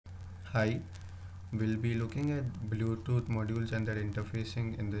Hi, we'll be looking at Bluetooth modules and their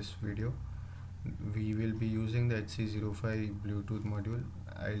interfacing in this video. We will be using the HC05 Bluetooth module.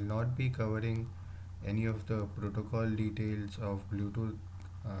 I'll not be covering any of the protocol details of Bluetooth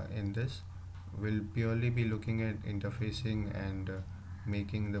in this. We'll purely be looking at interfacing and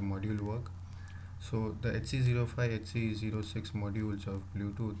making the module work. So the HC05, HC06 modules of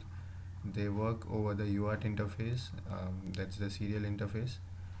Bluetooth, they work over the UART interface, that's the serial interface.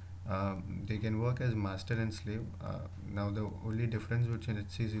 They can work as master and slave. Now the only difference between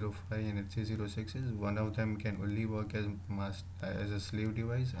HC05 and HC06 is one of them can only work as a slave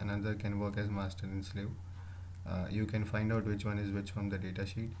device, another can work as master and slave. You can find out which one is which from the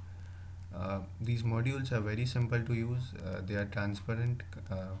datasheet. These modules are very simple to use. They are transparent.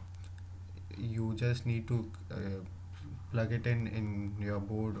 You just need to plug it in your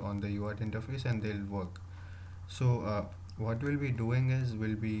board on the UART interface and they'll work. So what we'll be doing is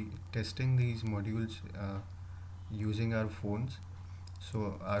we'll be testing these modules using our phones.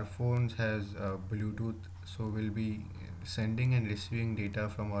 So our phones has Bluetooth, so we'll be sending and receiving data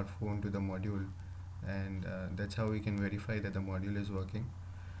from our phone to the module, and that's how we can verify that the module is working.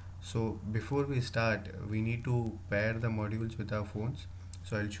 So before we start, we need to pair the modules with our phones.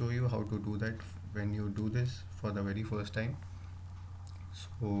 So I'll show you how to do that when you do this for the very first time.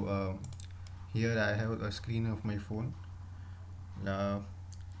 So here I have a screen of my phone.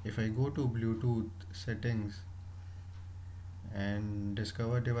 If I go to Bluetooth settings and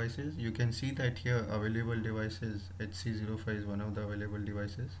discover devices, you can see that here available devices, HC05 is one of the available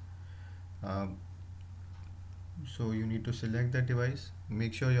devices. So you need to select the device,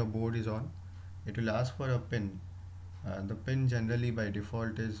 make sure your board is on. It will ask for a pin. The pin generally by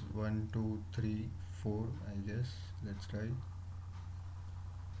default is 1 2 3 4, I guess. Let's try.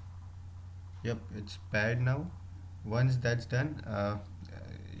 Yep, it's paired now. Once that's done,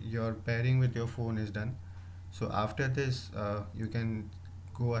 your pairing with your phone is done. So after this, you can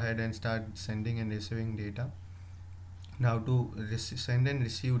go ahead and start sending and receiving data. Now to send and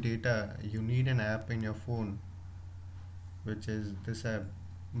receive data, you need an app in your phone, which is this app,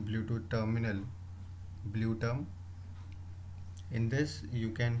 Bluetooth Terminal, BlueTerm. In this,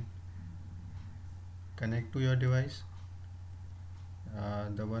 you can connect to your device.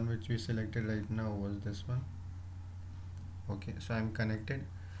 The one which we selected right now was this one. Okay, so I'm connected.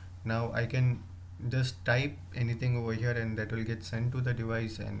 Now I can just type anything over here and that will get sent to the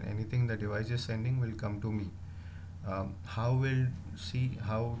device, and anything the device is sending will come to me. How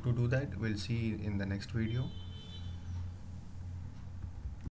to do that, we'll see in the next video.